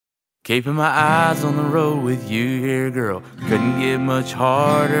Keeping my eyes on the road with you here, girl, couldn't get much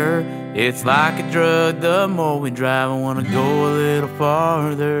harder. It's like a drug, the more we drive I wanna go a little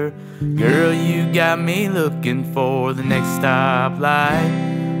farther. Girl, you got me looking for the next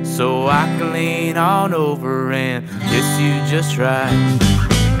stoplight, so I can lean on over and kiss you just right.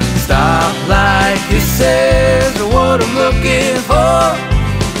 Stoplight kisses are what I'm looking for.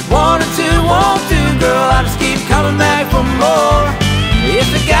 One or two, won't do, girl, I just keep coming back for more. If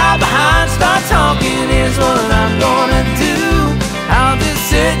the guy behind starts honking, here's what I'm gonna do. I'll just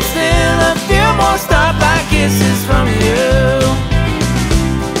sit still, a few more stoplight kisses from you.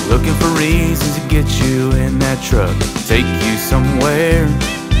 Looking for reasons to get you in that truck, take you somewhere,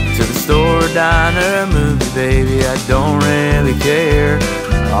 to the store, diner, movie, baby, I don't really care.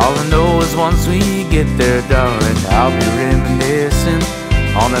 All I know is once we get there, darling, I'll be reminiscing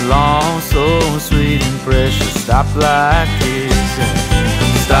on that long, slow, sweet and precious stoplight kissing.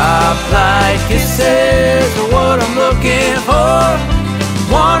 Stoplight kisses are what I'm looking for.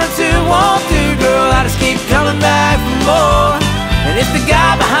 One or two, won't do, girl, I just keep coming back for more. And if the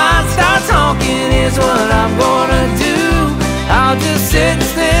guy behind starts honking, here's what I'm gonna do. I'll just sit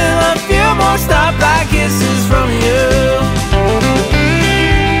still, a few more stoplight kisses from you.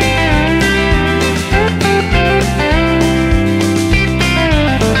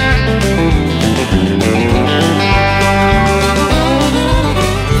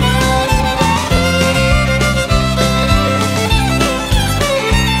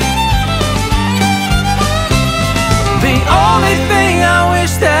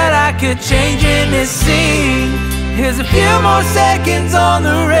 Could change in this scene. Here's a few more seconds on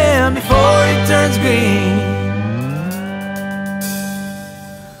the rim before it turns green.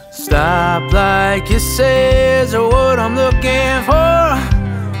 Stoplight kisses are what I'm looking for.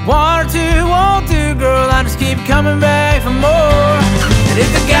 One or two, won't do, girl, I just keep coming back for more. And if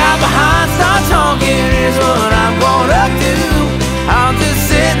the guy behind starts honking, here's what I'm gonna do. I'll just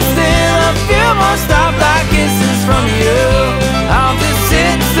sit still, a few more stoplight kisses from you. I'll just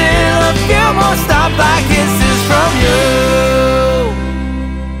sit still, a few more stoplight